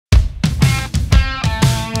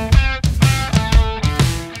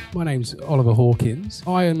My name's Oliver Hawkins.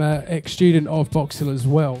 I am an ex-student of Box Hill as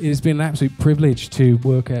well. It has been an absolute privilege to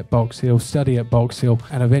work at Box Hill, study at Box Hill,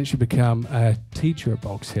 and eventually become a teacher at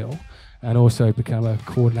Box Hill, and also become a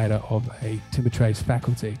coordinator of a timber trades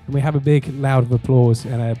faculty. And we have a big loud of applause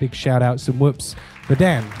and a big shout out, some whoops for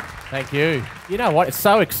Dan. Thank you. You know what? It's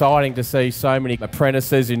so exciting to see so many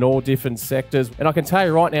apprentices in all different sectors. And I can tell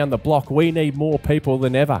you right now on the block, we need more people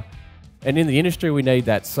than ever. And in the industry, we need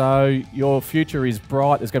that. So your future is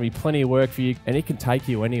bright. There's going to be plenty of work for you, and it can take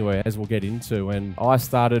you anywhere, as we'll get into. And I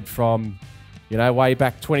started from, way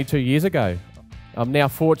back 22 years ago. I'm now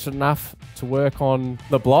fortunate enough to work on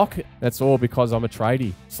the block. That's all because I'm a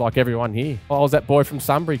tradie. It's like everyone here. I was that boy from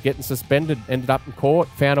Sunbury getting suspended, ended up in court,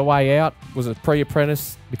 found a way out, was a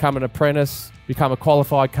pre-apprentice, become an apprentice, become a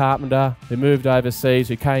qualified carpenter, who moved overseas,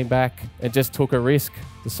 who came back and just took a risk.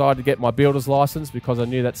 Decided to get my builder's license because I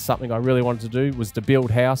knew that's something I really wanted to do, was to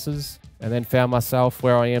build houses, and then found myself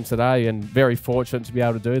where I am today, and very fortunate to be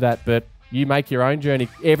able to do that. But you make your own journey.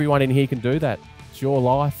 Everyone in here can do that. It's your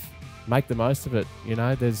life. Make the most of it.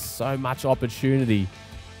 There's so much opportunity,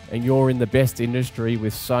 and you're in the best industry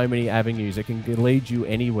with so many avenues. It can lead you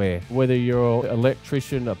anywhere. Whether you're an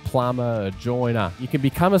electrician, a plumber, a joiner, you can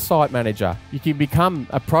become a site manager. You can become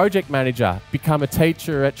a project manager, become a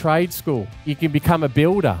teacher at trade school. You can become a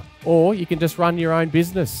builder, or you can just run your own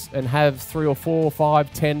business and have 3 or 4 or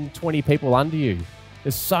 5, 10, 20 people under you.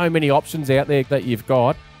 There's so many options out there that you've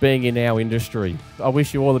got being in our industry. I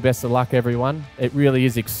wish you all the best of luck, everyone. It really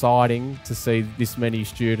is exciting to see this many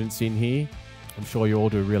students in here. I'm sure you all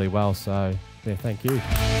do really well, so yeah, thank you.